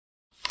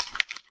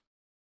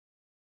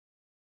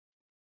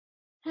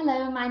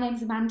Hello, my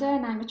name's Amanda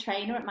and I'm a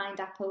trainer at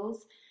Mindapples.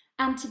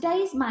 And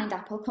today's Mind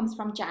Apple comes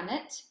from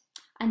Janet.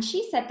 And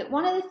she said that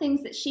one of the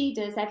things that she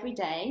does every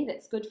day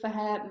that's good for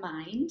her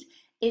mind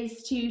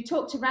is to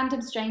talk to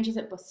random strangers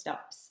at bus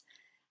stops.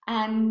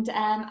 And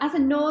as a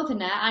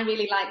northerner, I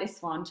really like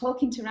this one.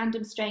 Talking to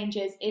random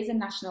strangers is a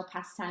national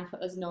pastime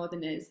for us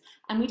northerners,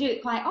 and we do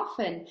it quite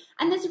often.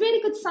 And there's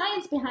really good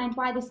science behind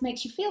why this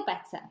makes you feel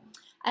better.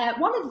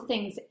 One of the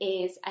things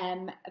is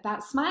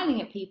about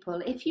smiling at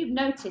people. If you've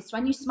noticed,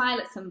 when you smile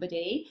at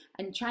somebody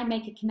and try and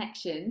make a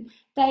connection,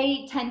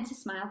 they tend to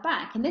smile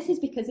back. And this is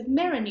because of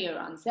mirror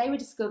neurons. They were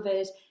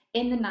discovered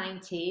in the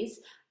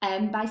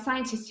 90s by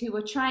scientists who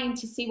were trying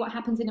to see what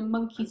happens in a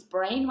monkey's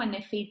brain when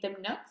they feed them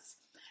nuts.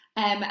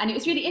 And it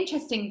was really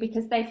interesting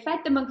because they fed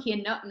the monkey a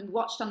nut and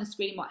watched on the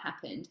screen what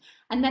happened.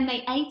 And then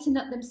they ate a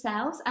nut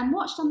themselves and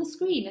watched on the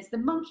screen as the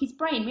monkey's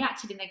brain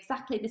reacted in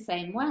exactly the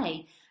same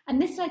way. And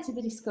this led to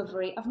the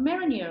discovery of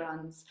mirror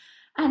neurons.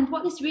 And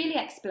what this really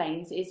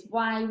explains is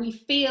why we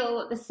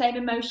feel the same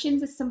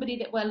emotions as somebody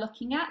that we're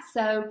looking at.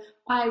 So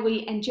why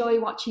we enjoy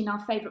watching our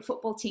favourite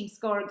football team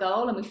score a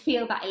goal and we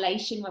feel that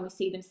elation when we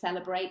see them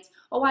celebrate,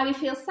 or why we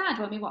feel sad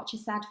when we watch a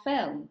sad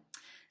film.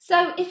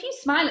 So if you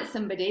smile at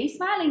somebody,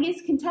 smiling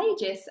is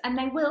contagious and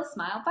they will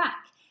smile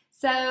back.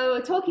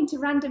 So talking to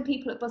random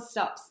people at bus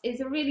stops is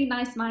a really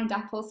nice mind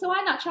apple. So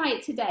why not try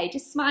it today?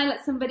 Just smile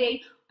at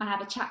somebody or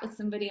have a chat with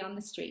somebody on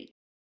the street.